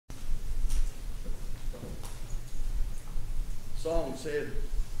song said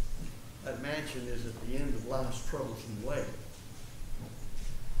that mansion is at the end of life's troublesome way.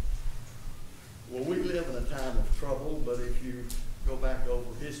 Well, we live in a time of trouble, but if you go back over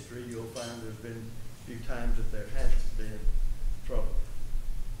history, you'll find there's been a few times that there hasn't been trouble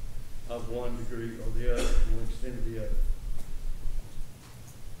of one degree or the other, to one extent or the other.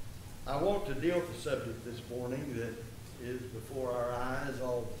 I want to deal with the subject this morning that is before our eyes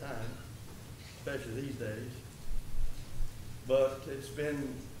all the time, especially these days, but it's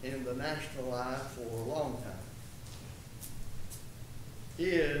been in the national eye for a long time.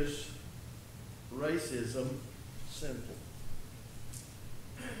 Is racism sinful?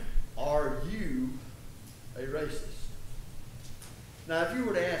 Are you a racist? Now, if you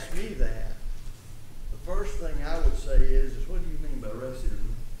were to ask me that, the first thing I would say is what do you mean by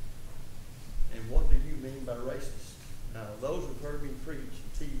racism? And what do you mean by racist? Now, those who've heard me preach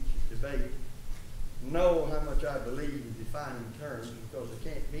and teach and debate know how much I believe in defining terms, because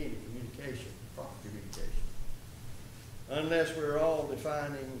there can't be any communication, proper communication, unless we're all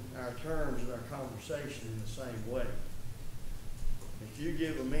defining our terms and our conversation in the same way. If you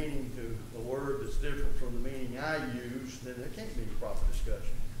give a meaning to a word that's different from the meaning I use, then there can't be any proper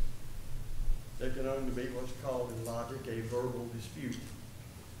discussion. There can only be what's called in logic a verbal dispute.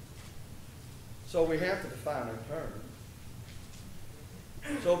 So we have to define our terms.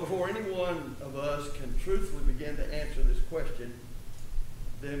 So before any one of us can truthfully begin to answer this question,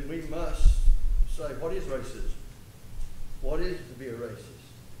 then we must say, what is racism? What is it to be a racist?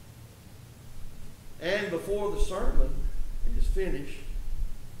 And before the sermon is finished,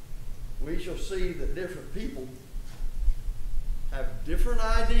 we shall see that different people have different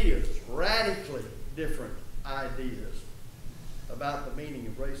ideas, radically different ideas about the meaning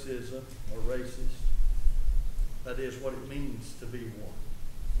of racism or racist. That is, what it means to be one.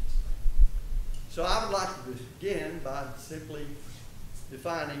 So I would like to begin by simply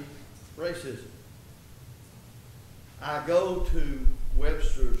defining racism. I go to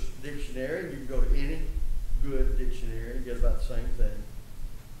Webster's dictionary. You can go to any good dictionary and get about the same thing.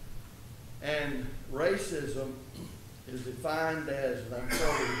 And racism is defined as, and I'm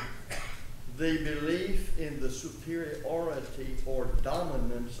quoting, the belief in the superiority or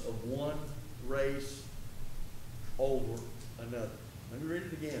dominance of one race over another. Let me read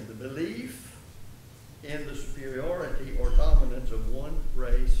it again. The belief in the superiority or dominance of one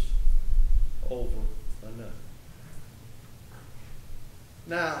race over another.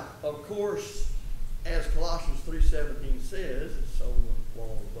 Now, of course, as Colossians 3:17 says, it's on the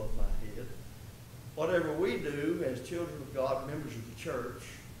wall above my head, whatever we do as children of God, members of the church,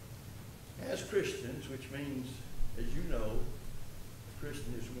 as Christians, which means, as you know, a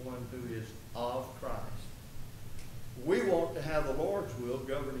Christian is one who is of Christ. We want to have the Lord's will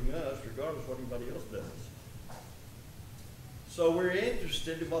governing us regardless of what anybody else does. So we're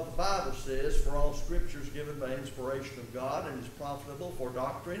interested in what the Bible says, for all Scripture is given by inspiration of God and is profitable for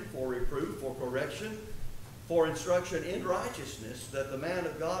doctrine, for reproof, for correction, for instruction in righteousness, that the man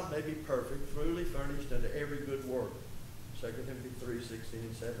of God may be perfect, truly furnished unto every good work. 2 Timothy 3:16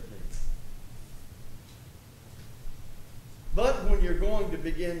 and 17. But when you're going to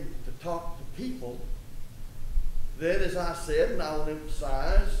begin to talk to people, then, as I said, and I will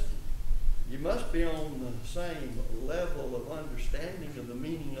emphasize, you must be on the same level of understanding of the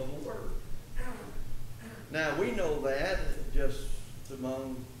meaning of a word. Now, we know that just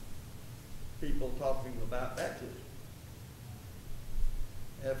among people talking about baptism.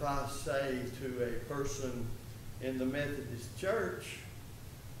 If I say to a person in the Methodist church,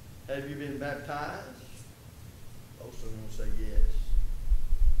 have you been baptized? Most of them will say yes.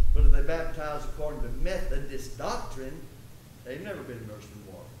 But if they baptize according to Methodist doctrine, they've never been immersed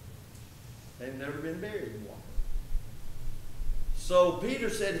in water. They've never been buried in water. So Peter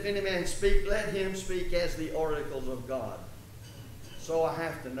said, if any man speak, let him speak as the oracles of God. So I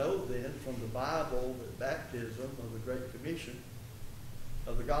have to know then from the Bible that baptism of the Great Commission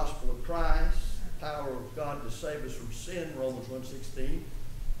of the gospel of Christ, the power of God to save us from sin, Romans 1:16,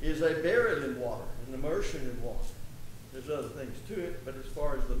 is a burial in water, an immersion in water. There's other things to it, but as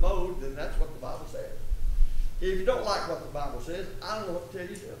far as the mode, then that's what the Bible says. If you don't like what the Bible says, I don't know what to tell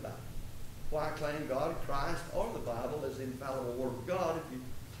you to do about it. Why claim God, Christ, or the Bible as the infallible Word of God if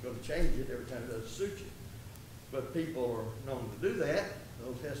you're going to change it every time it doesn't suit you? But people are known to do that. The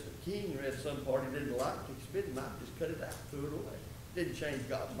Old Testament king read some part he didn't like, he spit him out, just cut it out, threw it away. Didn't change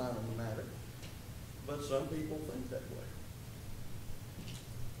God's mind on the matter. But some people think that way.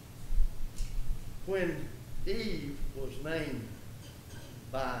 When Eve was named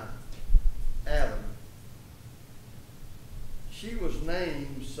by Adam, she was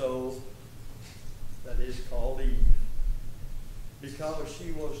named so that is called Eve. because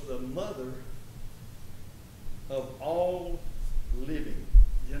she was the mother of all living.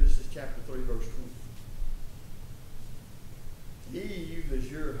 Genesis chapter 3, verse 20. Eve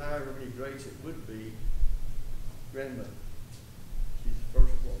is your, however many greats it would be, grandmother. She's the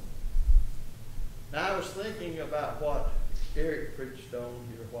first woman. Now I was thinking about what Eric preached on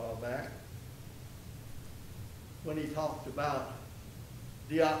here a while back when he talked about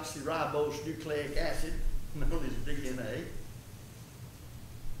deoxyribose nucleic acid, known as DNA.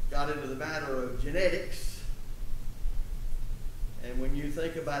 Got into the matter of genetics. And when you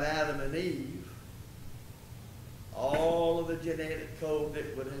think about Adam and Eve, all of the genetic code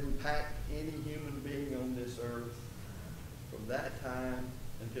that would impact any human being on this earth from that time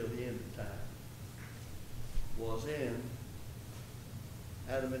until the end of time was in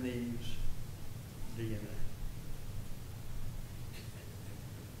Adam and Eve's DNA.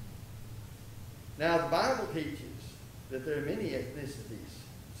 Now, the Bible teaches that there are many ethnicities.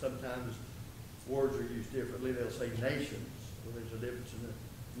 Sometimes words are used differently. They'll say nations. Well, there's a difference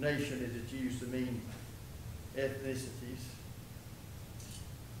in a nation as it's used to mean ethnicities.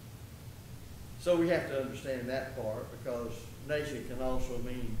 So we have to understand that part, because nation can also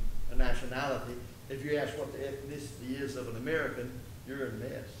mean a nationality. If you ask what the ethnicity is of an American, you're in a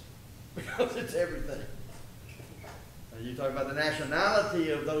mess, because it's everything. Now, you talk about the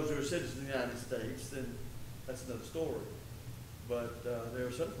nationality of those who are citizens of the United States, then that's another story. But there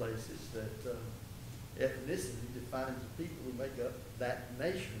are some places that ethnicity defines the people who make up that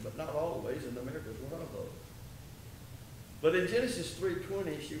nation, but not always, and America is one of those. But in Genesis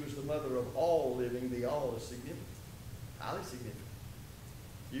 3:20, she was the mother of all living. The all is significant, highly significant.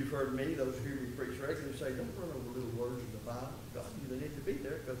 You've heard me, those who hear me preach regularly, say, don't run over little words in the Bible. God knew they need to be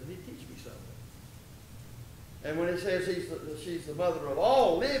there because He teach me something. And when it says she's the mother of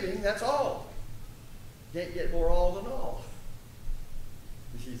all living, that's all. Can't get more all than all.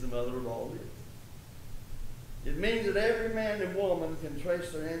 And she's the mother of all living. It means that every man and woman can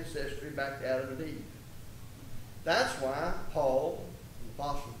trace their ancestry back to Adam and Eve. That's why Paul, the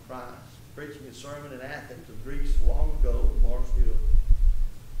apostle of Christ, preaching his sermon in Athens of Greece long ago in Mars Hill,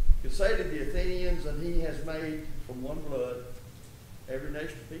 could say to the Athenians that he has made from one blood every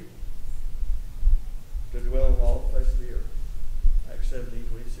nation of people to dwell on all the face of the earth. Acts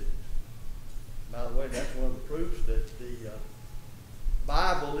 17:26. By the way, that's one of the proofs that the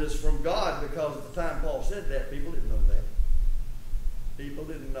Bible is from God, because at the time Paul said that, people didn't know that. People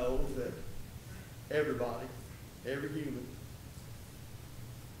didn't know that everybody, every human,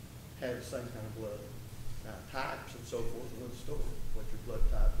 had the same kind of blood. Now, types and so forth is another story, what your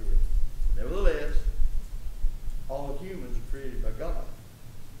blood type is. Nevertheless, all humans are created by God.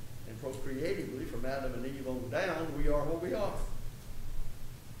 And procreatively, from Adam and Eve on down, we are what we are.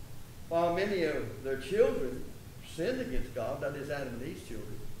 While many of their children sinned against God, that is Adam and Eve's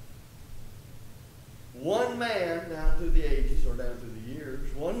children, one man down through the ages, or down through the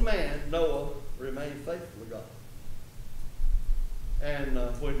years, one man, Noah, remained faithful to God. And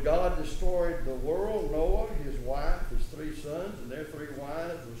when God destroyed the world, Noah, his wife, his 3 sons, and their 3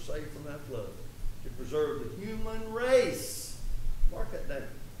 wives were saved from that flood to preserve the human race. Mark that down.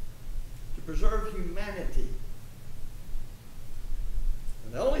 To preserve humanity.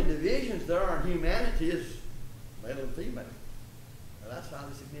 And the only divisions there are in humanity is male and female. Now that's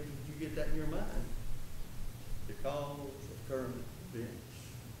highly significant. You get that in your mind because of current events.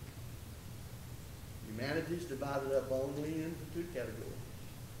 Humanity is divided up only into 2 categories.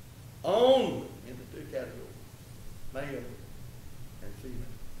 Only into 2 categories. Male and female.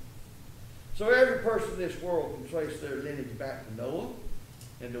 So every person in this world can trace their lineage back to Noah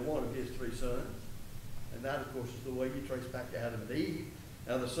and to one of his 3 sons. And that, of course, is the way you trace back to Adam and Eve.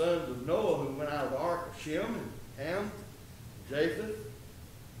 Now the sons of Noah who went out of the ark were Shem and Ham, Japheth.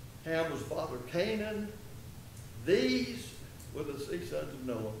 Ham was father of Canaan. These were the 3 sons of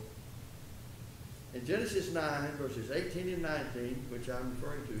Noah. In Genesis 9, verses 18 and 19, which I'm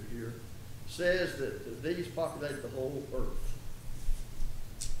referring to here, says that these populated the whole earth.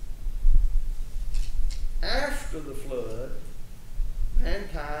 After the flood,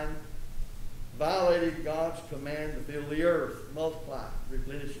 mankind violated God's command to fill the earth, multiply,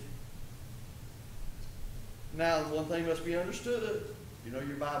 replenish it. Now, one thing must be understood. You know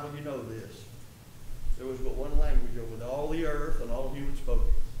your Bible, you know this. There was but one language over all the earth, and all humans spoke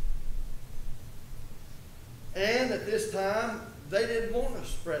it. And at this time, they didn't want to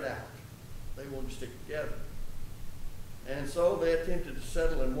spread out. They wanted to stick together. And so they attempted to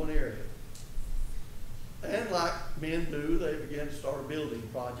settle in one area. And like men do, they began to start a building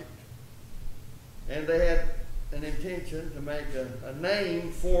project. And they had an intention to make a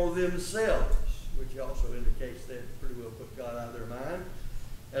name for themselves. which also indicates they pretty well put God out of their mind.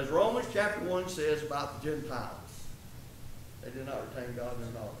 As Romans chapter 1 says about the Gentiles, they did not retain God in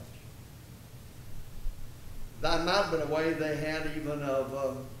their knowledge. That might have been a way they had even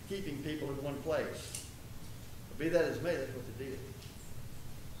of keeping people in one place. But be that as may, that's what they did.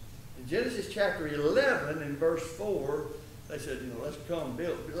 In Genesis chapter 11, in verse 4, they said, let's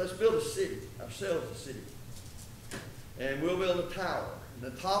build a city, ourselves a city. And we'll build a tower,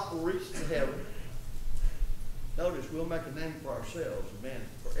 and the top will reach to heaven. Notice, we'll make a name for ourselves, and man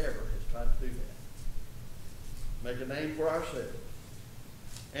forever has tried to do that. Make a name for ourselves.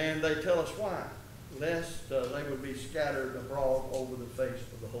 And they tell us why. Lest they would be scattered abroad over the face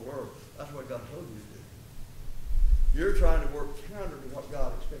of the whole earth. That's what God told you to do. You're trying to work counter to what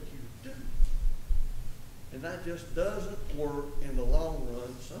God expects you to do. And that just doesn't work in the long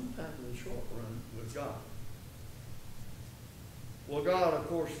run, sometimes in the short run, with God. Well, God, of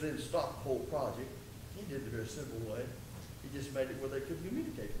course, then stopped the whole project. He did it in a very simple way. He just made it where they could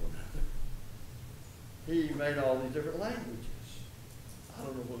communicate with one another. He made all these different languages. I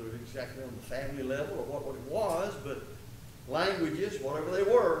don't know whether it was exactly on the family level or what it was, but languages, whatever they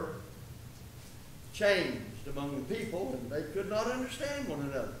were, changed among the people, and they could not understand one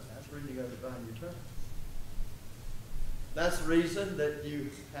another. That's the reason you got to find your tongue. That's the reason that you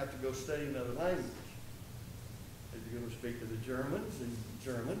have to go study another language. If you're going to speak to the Germans in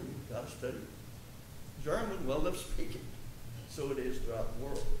German, you've got to study German. Well, they'll speak it. So it is throughout the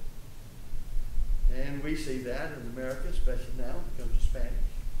world. And we see that in America, especially now, when it comes to Spanish.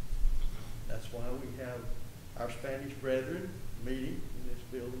 That's why we have our Spanish brethren meeting in this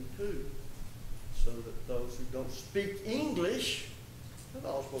building too. So that those who don't speak English, they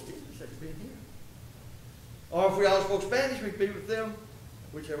all spoke English, they could be in here. Or if we all spoke Spanish, we could be with them,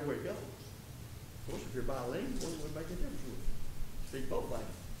 whichever way it goes. Of course, if you're bilingual, it wouldn't make a difference with you. Speak both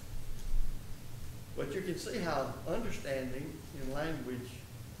languages. But you can see how understanding in language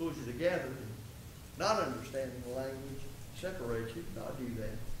pulls you together. Not understanding the language separates you. God knew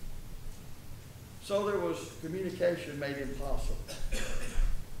that. So there was communication made impossible.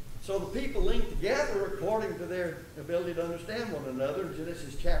 So the people linked together according to their ability to understand one another.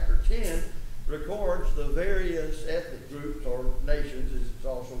 Genesis chapter 10 records the various ethnic groups, or nations as it's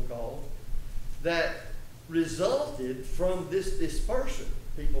also called, that resulted from this dispersion.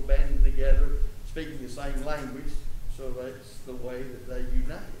 People banding together, speaking the same language, so that's the way that they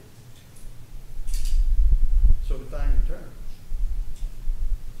united. So define your terms.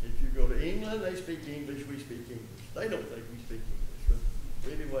 If you go to England, they speak English, we speak English. They don't think we speak English.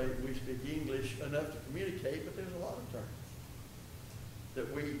 But anyway, we speak English enough to communicate, but there's a lot of terms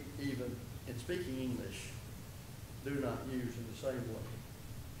that we, even in speaking English, do not use in the same way.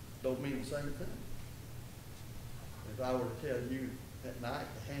 Don't mean the same thing. If I were to tell you at night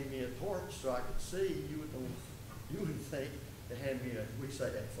to hand me a torch so I could see, you would think to hand me we say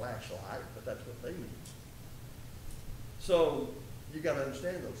a flashlight, but that's what they mean. So you got to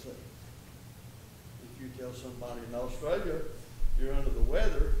understand those things. If you tell somebody in Australia you're under the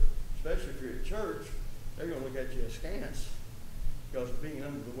weather, especially if you're at church, they're going to look at you askance, because being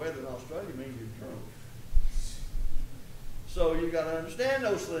under the weather in Australia means you're drunk. So you got to understand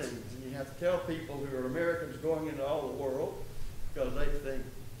those things, and you have to tell people who are Americans going into all the world, because they think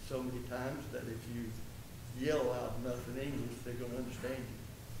so many times that if you yell loud enough in English, they're going to understand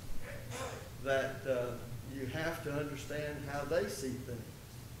you. That you have to understand how they see things.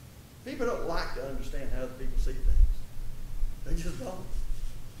 People don't like to understand how other people see things. They just don't.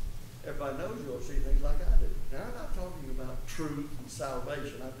 Everybody knows you'll see things like I do. Now, I'm not talking about truth and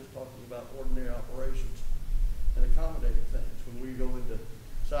salvation. I'm just talking about ordinary operations and accommodating things. When we go into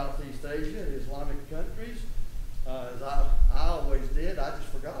Southeast Asia, Islamic countries, as I always did, I just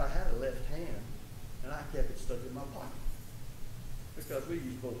forgot I had a left hand, and I kept it stuck in my pocket. Because we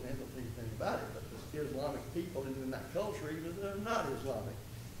use both hands, don't think anything about it. But the Islamic people in that culture, even if they're not Islamic,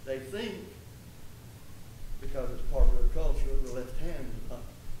 they think, because it's part of their culture, the left hand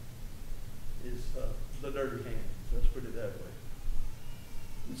is the dirty hand. So let's put it that way.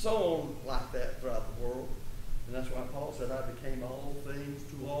 And so on like that throughout the world. And that's why Paul said, I became all things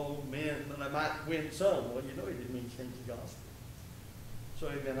to all men, that I might win some. Well, you know he didn't mean change the gospel. So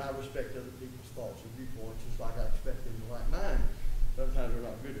amen, I respect other people's thoughts and viewpoints, just like I expect them to like mine. Sometimes we're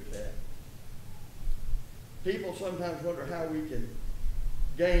not good at that. People sometimes wonder how we can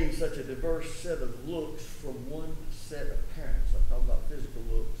gain such a diverse set of looks from one set of parents. I'm talking about physical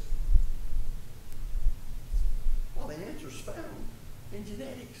looks. Well, the answer is found in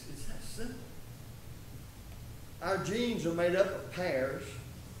genetics. It's that simple. Our genes are made up of pairs.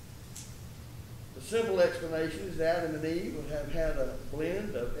 The The simple explanation is Adam and Eve would have had a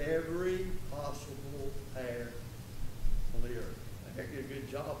blend of every possible hair on the earth. They did a good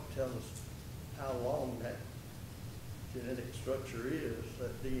job of telling us how long that genetic structure is,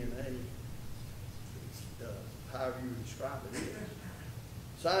 that DNA, however you describe it is.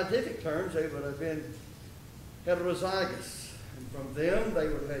 Scientific terms, they would have been heterozygous. And from them, they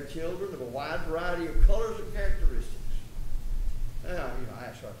would have had children of a wide variety of colors and characteristics. Now, I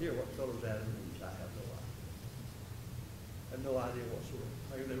ask right here, what colors Adam and Eve? I have no idea. I have no idea whatsoever.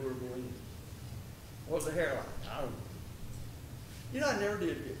 Maybe they were born. What was the hair like? I don't know. I never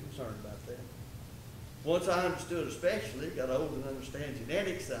did get concerned about that. Once I understood, especially, got old and understand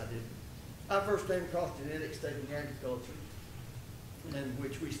genetics, I did. I first came across genetics taking agriculture, in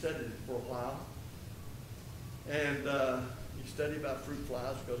which we studied it for a while. And you study about fruit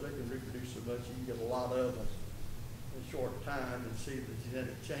flies because they can reproduce so much, you can get a lot of them in a short time and see the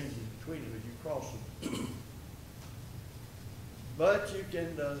genetic changes between them as you cross them. But you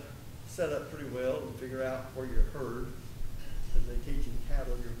can set up pretty well and figure out where your herd, as they teach in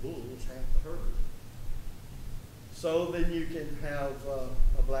cattle, your bull is half the herd. So then you can have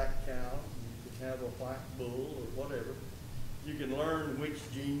a black cow, you can have a white bull or whatever. You can learn which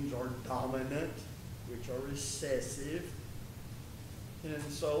genes are dominant, which are recessive. And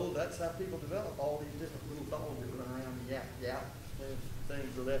so that's how people develop all these different little dogs that run around and yap, yap. And if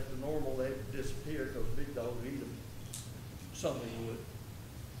things are left to normal, they disappear because big dogs would eat them. Something would.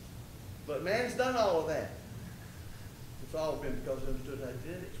 But man's done all of that. It's all been because he understood how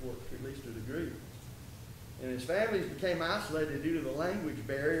genetics works, at least to a degree. And as families became isolated due to the language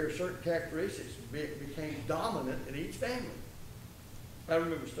barrier, certain characteristics became dominant in each family. I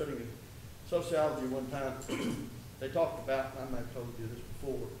remember studying sociology one time. They talked about, I might have told you this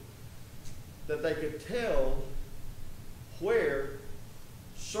before, that they could tell where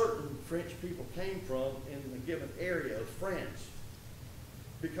certain French people came from in a given area of France.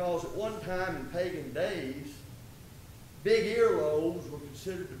 Because at one time in pagan days, big earlobes were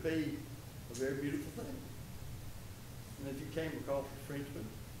considered to be a very beautiful thing. And if you came across a Frenchman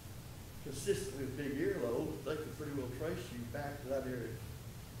consistently with big earlobes, they could pretty well trace you back to that area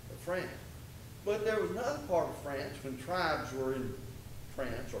of France. But there was another part of France when tribes were in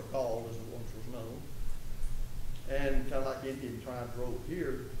France, or Gaul as it once was known, and kind of like Indian tribes were over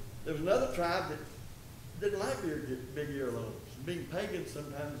here. There was another tribe that didn't like big earlobes. Being pagan,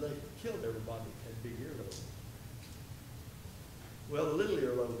 sometimes they killed everybody that had big earlobes. Well, the little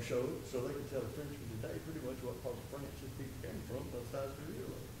earlobe showed, so they could tell the Frenchmen today pretty much what part of France these people came from by the size of their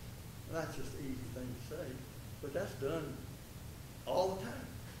earlobe. And that's just an easy thing to say, but that's done all the time.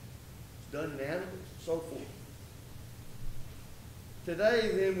 Done in animals, and so forth.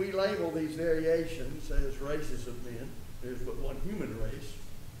 Today, then, we label these variations as races of men. There's but one human race,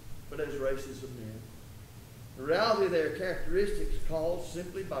 but as races of men. The reality of their characteristics caused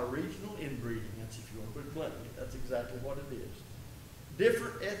simply by regional inbreeding. That's, if you want to put it bluntly, that's exactly what it is.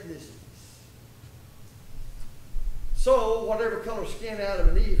 Different ethnicities. So, whatever color skin Adam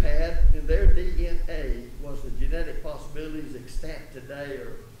and Eve had in their DNA was the genetic possibilities extant today,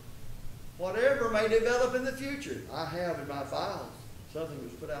 or whatever may develop in the future. I have in my files something that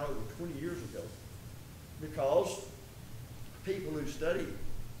was put out over 20 years ago, because people who study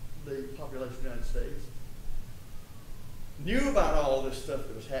the population of the United States knew about all this stuff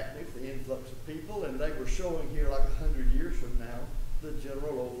that was happening, the influx of people, and they were showing here like 100 years from now the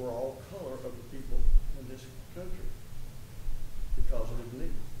general overall color of the people in this country because of the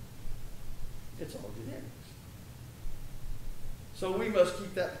belief. It's all genetics. So we must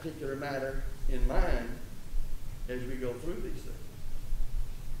keep that particular matter in mind as we go through these things.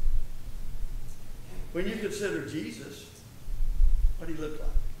 When you consider Jesus, what did he look like?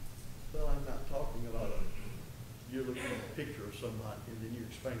 Well, I'm not talking about you're looking at a picture of somebody and then you're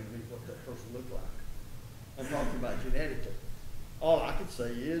explaining to me what that person looked like. I'm talking about genetically. All I can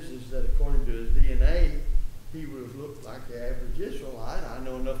say is that according to his DNA, he would have looked like the average Israelite. I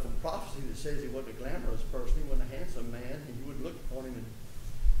know enough from prophecy that says he wasn't a glamorous person, he wasn't a handsome man, and you would look upon him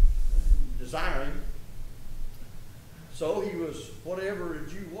and desire him. So he was whatever a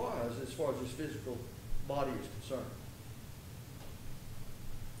Jew was as far as his physical body is concerned.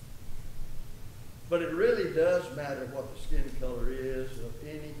 But it really does matter what the skin color is of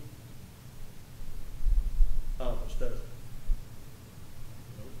any of us, doesn't it?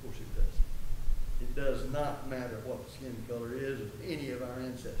 No, of course it doesn't. It does not matter what the skin color is of any of our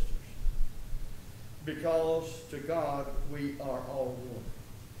ancestors. Because to God, we are all one.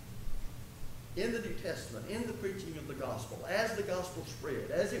 In the New Testament, in the preaching of the gospel, as the gospel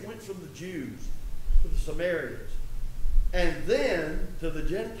spread, as it went from the Jews to the Samaritans, and then to the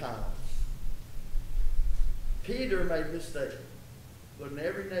Gentiles, Peter made a mistake. But in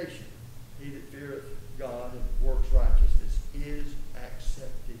every nation, he that feareth God and works righteousness is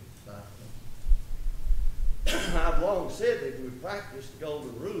accepted by him. I've long said that if we practiced the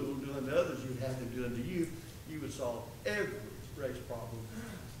golden rule, doing to others you'd have them do unto you, you would solve every race problem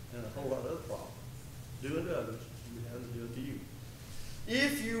and a whole lot of other problems. Doing to others, you would have them do unto you.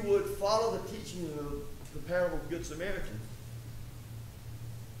 If you would follow the teaching of the parable of the Good Samaritan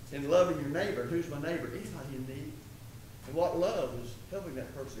in loving your neighbor, who's my neighbor? Anybody in need. And what love is helping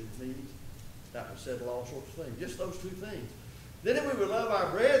that person in need. That would settle all sorts of things. Just those two things. Then if we would love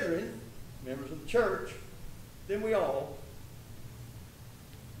our brethren, members of the church, then we all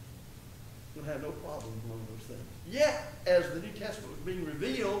will have no problem with one of those things. Yet, as the New Testament was being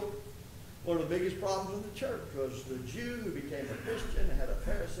revealed, one of the biggest problems in the church was the Jew who became a Christian and had a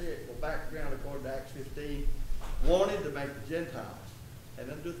Pharisaical background, according to Acts 15, wanted to make the Gentiles, had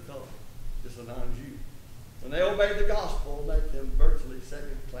nothing to do with the color, just a non-Jew. When they obeyed the gospel, make them virtually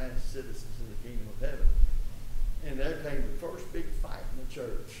second-class citizens in the kingdom of heaven. And there came the first big fight in the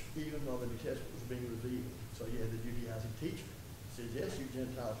church, even though the New Testament was being revealed. So you had the Judaizing teacher. He says, yes, you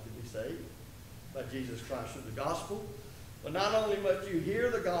Gentiles can be saved by Jesus Christ through the gospel. But not only must you hear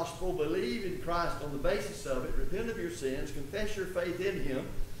the gospel, believe in Christ on the basis of it, repent of your sins, confess your faith in him,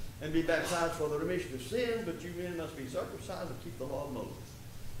 and be baptized for the remission of sins, but you men must be circumcised and keep the law of Moses.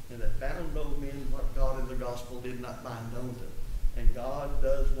 And that bound no men what God in the gospel did not bind on them. And God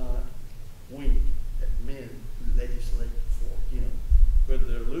does not wink at men who legislate for him. Whether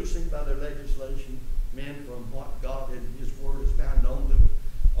they're loosing by their legislation men from what God in his word has bound on them,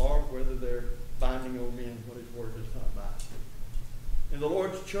 or whether they're binding on men what his word does not bind. In the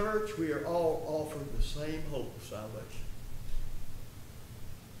Lord's church, we are all offered the same hope of salvation.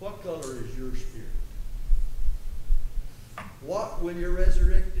 What color is your spirit? What will your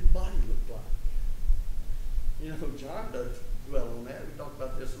resurrected body look like? You know, John does dwell on that. We talked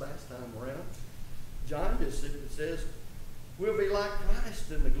about this last time around. John just simply says, we'll be like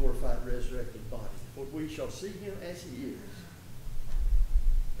Christ in the glorified resurrected body, for we shall see him as he is.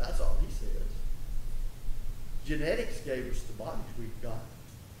 That's all he says. Genetics gave us the bodies we've got,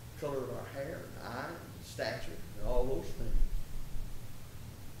 color of our hair, and eye, and stature, and all those things.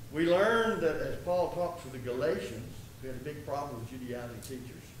 We learned that as Paul talks to the Galatians, we had a big problem with Judaizing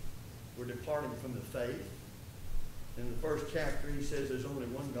teachers. We're departing from the faith. In the first chapter, he says there's only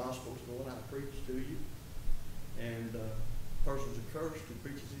one gospel, it's the one I preach to you. And persons accursed who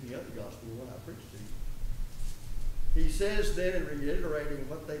preaches any other gospel, the one I preach to you. He says then, in reiterating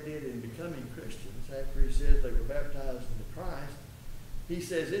what they did in becoming Christians, after he says they were baptized into Christ, he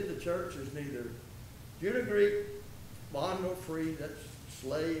says in the church there's neither Jew nor Greek, bond nor free, that's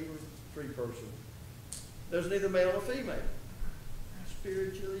slave or free person. There's neither male nor female,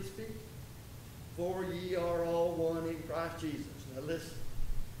 spiritually speaking. For ye are all one in Christ Jesus. Now listen,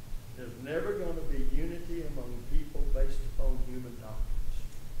 there's never going to be unity among people based upon human doctrines.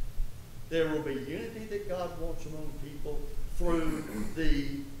 There will be unity that God wants among people through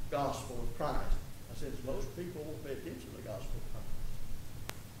the gospel of Christ. Now, since most people won't pay attention to the gospel of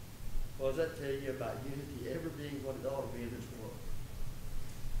Christ, what does that tell you about unity ever being what it ought to be in this world?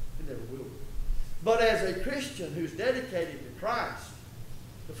 It never will be. But as a Christian who's dedicated to Christ,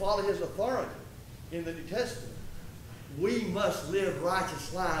 to follow his authority in the New Testament, we must live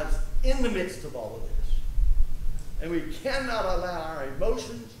righteous lives in the midst of all of this. And we cannot allow our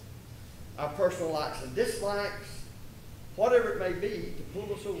emotions, our personal likes and dislikes, whatever it may be, to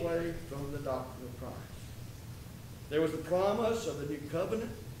pull us away from the doctrine of Christ. There was the promise of the new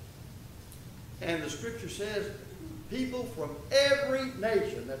covenant, and the scripture says people from every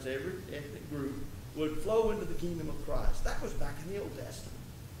nation, that's every ethnic group, would flow into the kingdom of Christ. That was back in the Old Testament.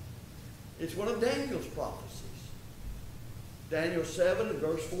 It's one of Daniel's prophecies. Daniel 7 and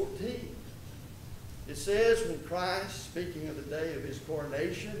verse 14. It says, when Christ, speaking of the day of his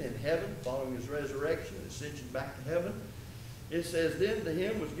coronation in heaven, following his resurrection and ascension back to heaven, it says, then to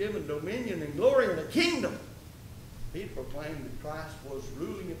him was given dominion and glory and a kingdom. He proclaimed that Christ was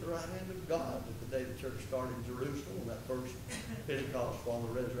ruling at the right hand of God at the day the church started in Jerusalem on that first Pentecost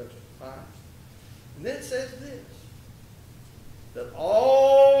following the resurrection of Christ. And then it says this, that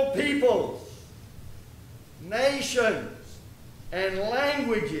all peoples, nations, and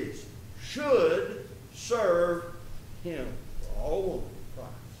languages should serve him. For all one in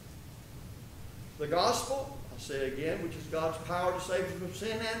Christ. The gospel, I'll say again, which is God's power to save us from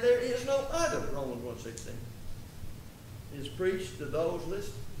sin, and there is no other, Romans 1:16, is preached to those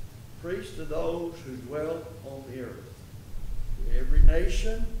listening, preached to those who dwell on the earth. To every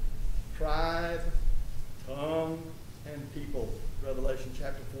nation, tribe, tongue, and people. Revelation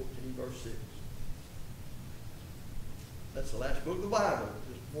chapter 14, verse 6. That's the last book of the Bible,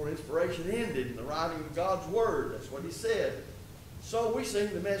 just before inspiration ended and the writing of God's Word. That's what he said. So we sing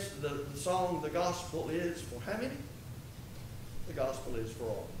the song, the gospel is for how many? The gospel is for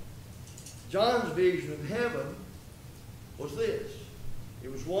all. John's vision of heaven was this.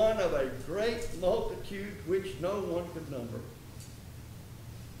 It was one of a great multitude which no one could number,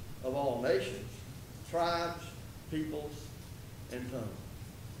 of all nations, tribes, peoples, and tongues,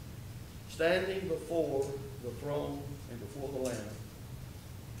 standing before the throne and before the Lamb,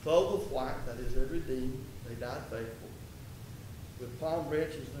 clothed with white, that is, they're redeemed, they died faithful, with palm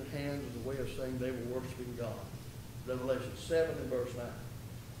branches in their hands as a way of saying they were worshiping God. Revelation 7 and verse 9.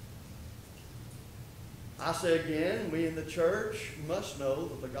 I say again, we in the church must know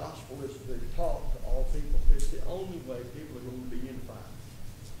that the gospel is to be taught to all people. It's the only way people are going to be unified.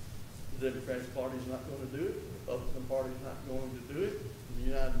 The Democratic Party is not going to do it. The Republican Party is not going to do it. The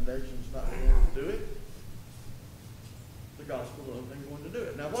United Nations is not going to do it. The gospel is the only thing going to do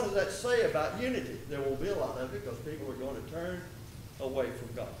it. Now, what does that say about unity? There will be a lot of it because people are going to turn away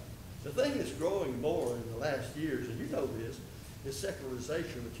from God. The thing that's growing more in the last years, and you know this, is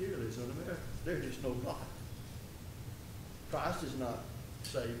secularization of materialism in America. There's just no God. Christ is not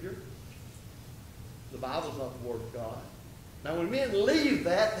Savior. The Bible's not the Word of God. Now, when men leave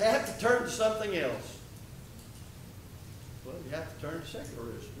that, they have to turn to something else. Well, you have to turn to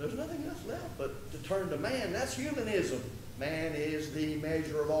secularism. There's nothing else left but to turn to man. That's humanism. Man is the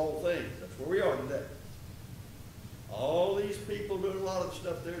measure of all things. That's where we are today. All these people doing a lot of the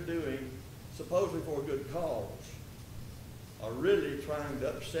stuff they're doing, supposedly for a good cause, are really trying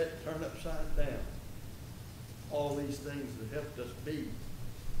to turn upside down all these things that helped us be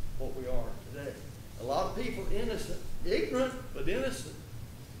what we are today. A lot of people, innocent, ignorant, but innocent,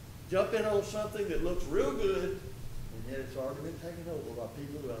 jump in on something that looks real good, and yet it's already been taken over by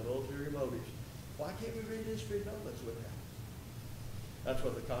people who have ulterior motives. Why can't we read history and know that's what happened? That's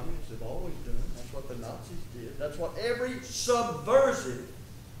what the communists have always done. That's what the Nazis did. That's what every subversive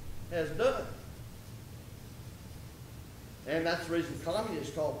has done. And that's the reason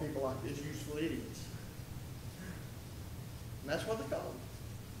communists call people like this useful idiots. And that's what they call them.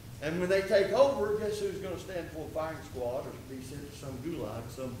 And when they take over, guess who's going to stand for a firing squad or be sent to some gulag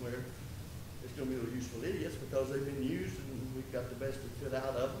somewhere? It's going to be the useful idiots because they've been used and we've got the best we could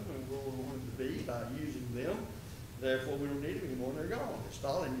out of them and where we wanted to be by using them. Therefore, we don't need them anymore, and they're gone. And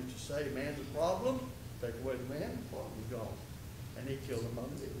Stalin used to say, man's a problem, take away the man, the problem's gone. And he killed them on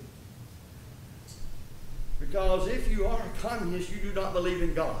the video. Because if you are a communist, you do not believe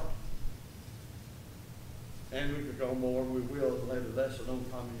in God. And we could go more, we will, later lesson on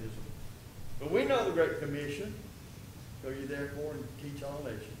communism. But we know the Great Commission. Go ye therefore and teach all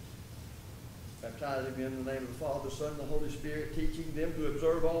nations. Baptizing them in the name of the Father, the Son, and the Holy Spirit, teaching them to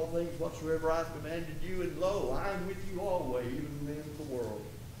observe all things whatsoever I have commanded you. And lo, I am with you always, even to the end of the world.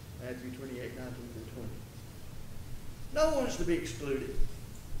 Matthew 28, 19 through 20. No one is to be excluded.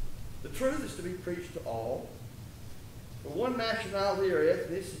 The truth is to be preached to all. For one nationality or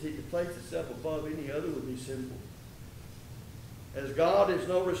ethnicity to place itself above any other would be sinful. As God is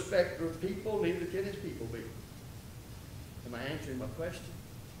no respecter of people, neither can his people be. Am I answering my question?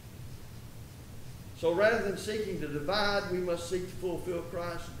 So rather than seeking to divide, we must seek to fulfill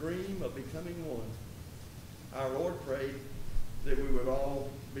Christ's dream of becoming one. Our Lord prayed that we would all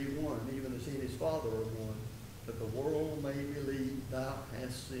be one, even as he and his Father are one, that the world may believe thou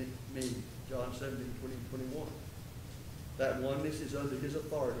hast sent me. John 17, 20, 21. That oneness is under his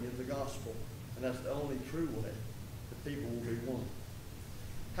authority in the gospel, and that's the only true way that people will be one.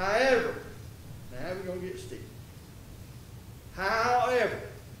 However, now we're going to get sticky. However,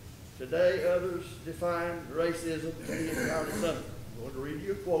 today others define racism to be entirely something. I'm going to read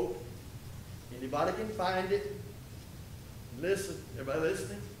you a quote. Anybody can find it. Listen, everybody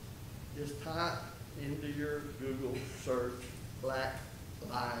listening? Just type into your Google search, Black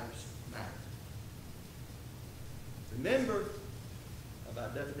Lives Matter. Remember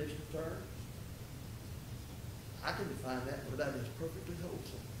about definition of terms? I can define that, but that is perfectly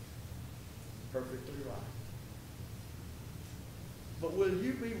wholesome, perfectly right. But will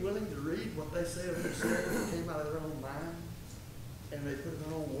you be willing to read what they say of themselves that came out of their own mind, and they put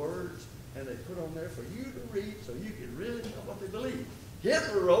their own words, and they put on there for you to read so you can really know what they believe?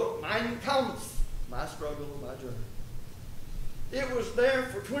 Hitler wrote Mein Kampf, my struggle, my journey. It was there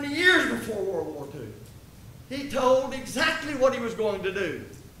for 20 years before World War II. He told exactly what he was going to do.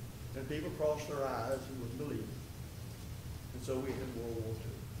 And people crossed their eyes and wouldn't believe it. And so we had World War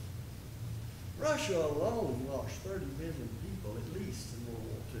II. Russia alone lost 30 million people at least in World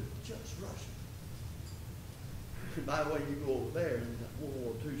War II. Just Russia. And by the way, you go over there and World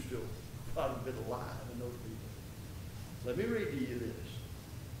War II still quite a bit alive in those people. Let me read to you this.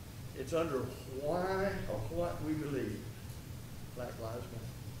 It's under why or what we believe. Black Lives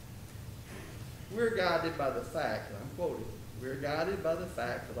Matter. We're guided by the fact, and I'm quoting, we're guided by the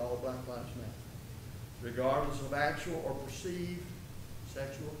fact that all Black Lives Matter, regardless of actual or perceived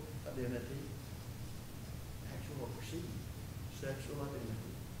sexual identity, actual or perceived sexual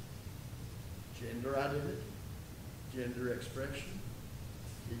identity, gender identity, gender expression,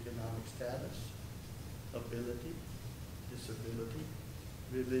 economic status, ability, disability,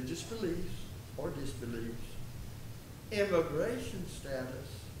 religious beliefs or disbeliefs, immigration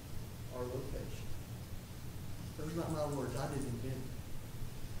status, or location. Those are not my words. I didn't invent them.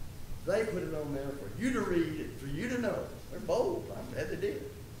 They put it on there for you to read it, for you to know. They're bold. I'm glad they did.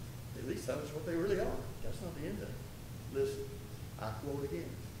 At least that's what they really are. That's not the end of it. Listen, I quote again.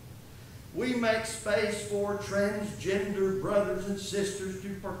 We make space for transgender brothers and sisters to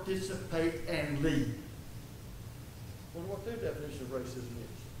participate and lead. I wonder what their definition of racism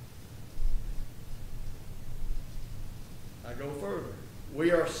is. I go further.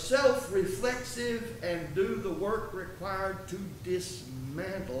 We are self-reflexive and do the work required to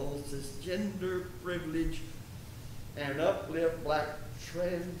dismantle cisgender privilege and uplift black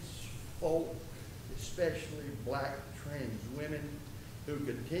trans folk, especially black trans women, who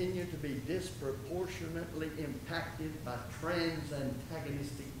continue to be disproportionately impacted by trans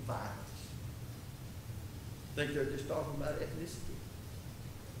antagonistic violence. Think they're just talking about ethnicity.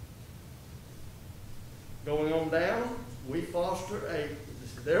 Going on down, we foster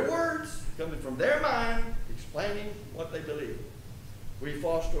this is their words, coming from their mind, explaining what they believe. We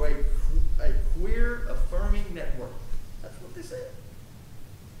foster a queer affirming network. That's what they said.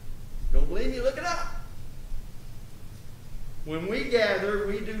 Don't believe me? Look it up. When we gather,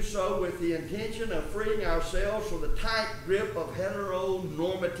 we do so with the intention of freeing ourselves from the tight grip of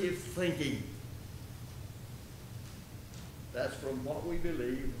heteronormative thinking. That's from what we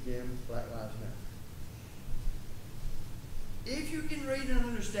believe in Black Lives Matter. If you can read and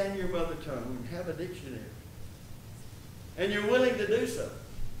understand your mother tongue and have a dictionary, and you're willing to do so,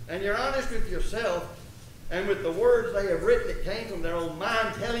 and you're honest with yourself and with the words they have written that came from their own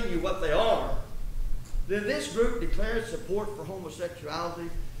mind telling you what they are, then this group declares support for homosexuality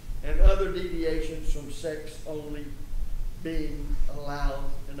and other deviations from sex only being allowed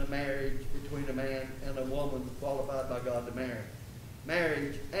in a marriage between a man and a woman qualified by God to marry.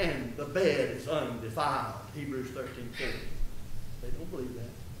 Marriage and the bed is undefiled. Hebrews 13:4. They don't believe that.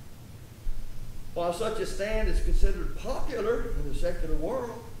 While such a stand is considered popular in the secular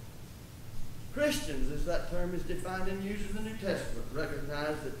world, Christians, as that term is defined and used in the New Testament,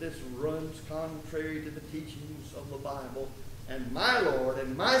 recognize that this runs contrary to the teachings of the Bible and my Lord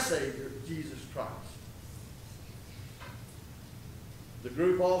and my Savior, Jesus Christ. The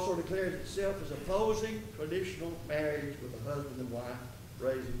group also declares itself as opposing traditional marriage with a husband and wife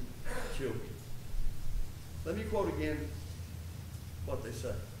raising children. Let me quote again what they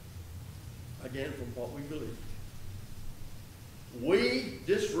say. Again, from what we believe. We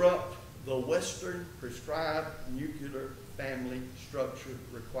disrupt the Western prescribed nuclear family structure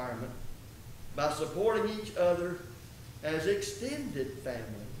requirement by supporting each other as extended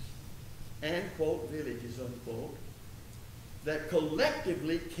families and, quote, villages, unquote, that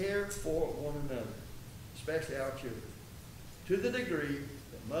collectively care for one another, especially our children, to the degree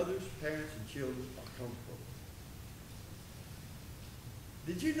that mothers, parents, and children are comfortable.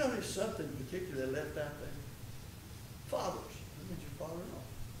 Did you notice something particularly left out there? Fathers. I meant your father-in-law.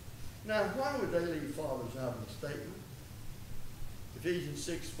 Now, why would they leave fathers out of the statement? Ephesians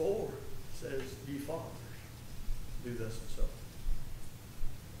 6:4 says, ye fathers, do thus and so.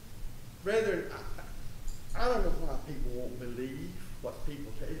 Brethren, I don't know why people won't believe what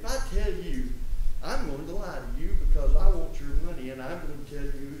people tell you. If I tell you, I'm going to lie to you because I want your money, and I'm going to tell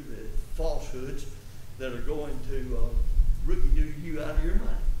you the falsehoods that are going to rookie-doo you out of your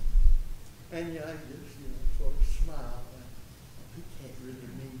money. And I just, sort of smile. He can't really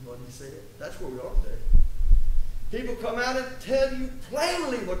mean what he said. That's where we are today. People come out and tell you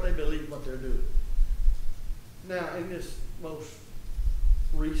plainly what they believe, what they're doing. Now, in this most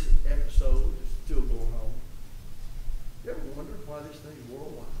recent episode, it's still going on. You ever wonder why this thing is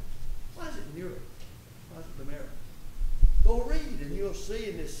worldwide? Why is it in Europe? Why is it in America? Go read and you'll see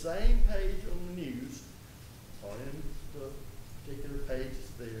in this same page on the news, or in the particular page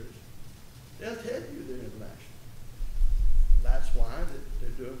that's theirs, they'll tell you they're international. That's why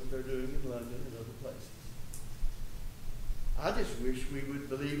they're doing what they're doing in London and other places. I just wish we would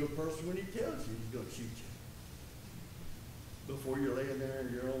believe a person when he tells you he's going to shoot you. Before you're laying there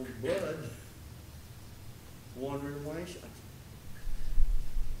in your own blood, wondering why he shot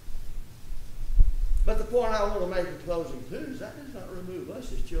But the point I want to make in closing too is that does not remove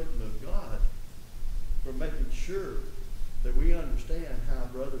us as children of God from making sure that we understand how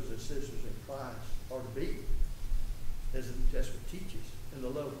brothers and sisters in Christ are to be, as the New Testament teaches, and the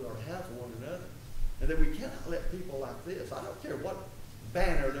love we are to have for one another. And that we cannot let people like this, I don't care what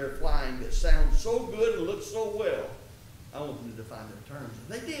banner they're flying that sounds so good and looks so well, I want them to define their terms.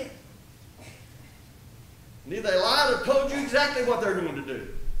 And they did. Neither they lied or told you exactly what they're going to do.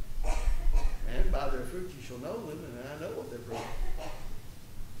 And by their fruit you shall know them, and I know what they're bringing.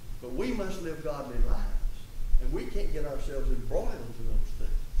 But we must live godly lives. And we can't get ourselves embroiled in those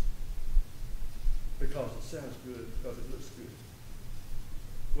things. Because it sounds good, because it looks good.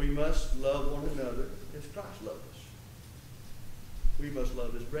 We must love one another as Christ loved us. We must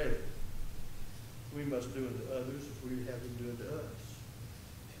love as brethren. We must do unto others as we have them do unto us.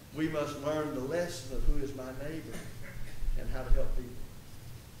 We must learn the lesson of who is my neighbor and how to help people.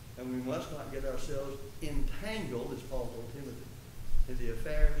 And we must not get ourselves entangled, as Paul told Timothy, in the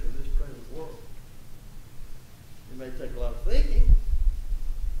affairs of this present world. It may take a lot of thinking,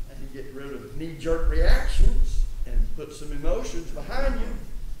 and you get rid of knee-jerk reactions and put some emotions behind you.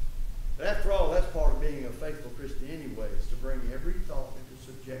 But after all, that's part of being a faithful Christian anyway, is to bring every thought into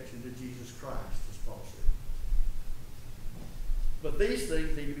subjection to Jesus Christ, as Paul said. But these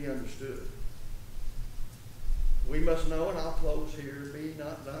things need to be understood. We must know, and I'll close here, be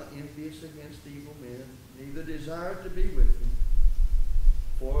not envious against evil men, neither desire to be with them,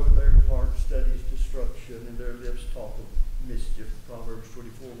 for their heart studies destruction, and their lips talk of mischief. Proverbs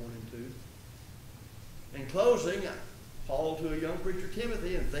 24, 1 and 2. In closing, Paul to a young preacher,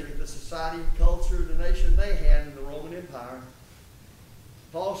 Timothy, and think of the society and culture of the nation they had in the Roman Empire.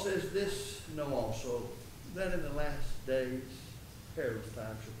 Paul says this, know also, that in the last days perilous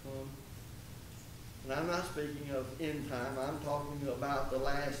times shall come. And I'm not speaking of end time. I'm talking about the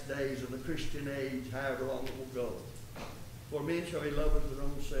last days of the Christian age, however long it will go. For men shall be lovers of their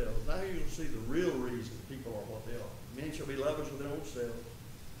own selves. Now you'll see the real reason people are what they are. Men shall be lovers of their own selves,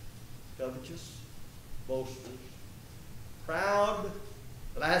 covetous, boasters, proud,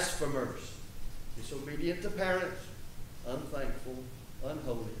 blasphemers, disobedient to parents, unthankful,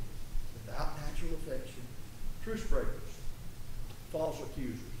 unholy, without natural affection, truce breakers, false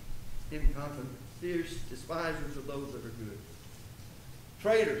accusers, incontinent, fierce, despisers of those that are good,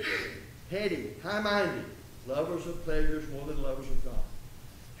 traitors, heady, high-minded, lovers of pleasures more than lovers of God,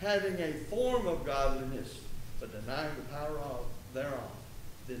 having a form of godliness, but denying the power thereof.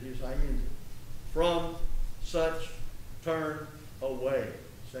 Then here's how he ends it. From such turn away.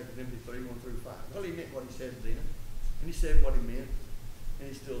 2 Timothy 3, 1 through 5. Well, he meant what he said then, and he said what he meant, and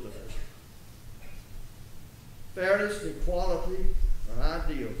he still does. Fairness and equality are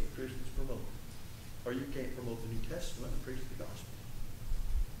ideals that Christians promote. Or you can't promote the New Testament and preach the gospel.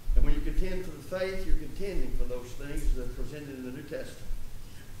 And when you contend for the faith, you're contending for those things that are presented in the New Testament.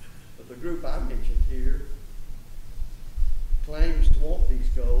 But the group I mentioned here claims to want these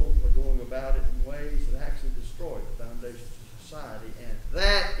goals, are going about it in ways that actually destroy the foundations of society, and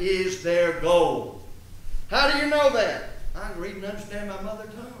that is their goal. How do you know that? I can read and understand my mother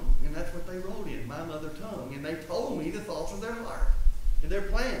tongue, and that's what they wrote in, my mother tongue, and they told me the thoughts of their heart and their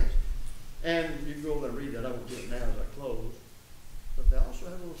plans. And you can go over and read that. I won't do it now as I close. But they also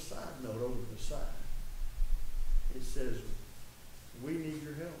have a little side note over to the side. It says, we need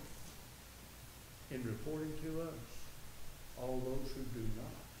your help in reporting to us all those who do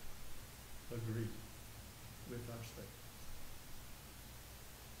not agree with our statement.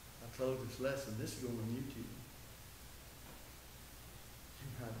 I close this lesson. This is going on YouTube.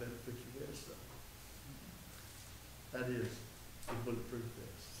 I better put your vest on. That is a bulletproof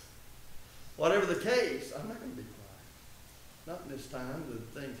vest. Whatever the case, I'm not going to be quiet. Not in this time,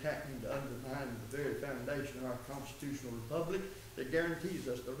 the things happening to undermine the very foundation of our constitutional republic that guarantees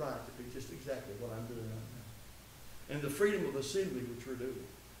us the right to do just exactly what I'm doing right now. And the freedom of assembly which we're doing.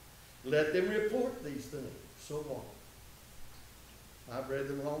 Let them report these things. So what? I've read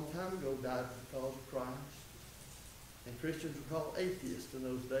them a long time ago, died for the cause of Christ. And Christians were called atheists in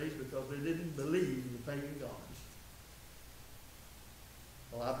those days because they didn't believe in the pagan gods.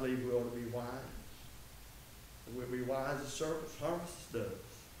 Well, I believe we ought to be wise. We'll be wise as serpents, harmless as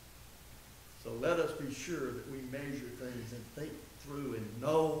doves. So let us be sure that we measure things and think through and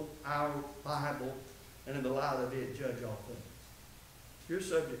know our Bible, and in the light of it, judge all things. If you're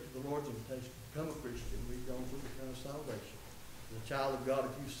subject to the Lord's invitation to become a Christian, we've gone through the kind of salvation. As a child of God,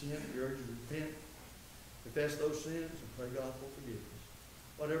 if you sin, we urge you to repent, confess those sins, and pray God for forgiveness.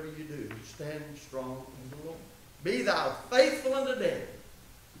 Whatever you do, stand strong in the Lord. Be thou faithful unto death,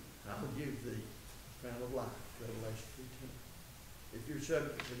 and I will give thee the crown of life. Revelation 3:10. If you're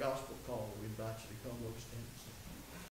subject to the gospel call, we invite you to come. We'll stand.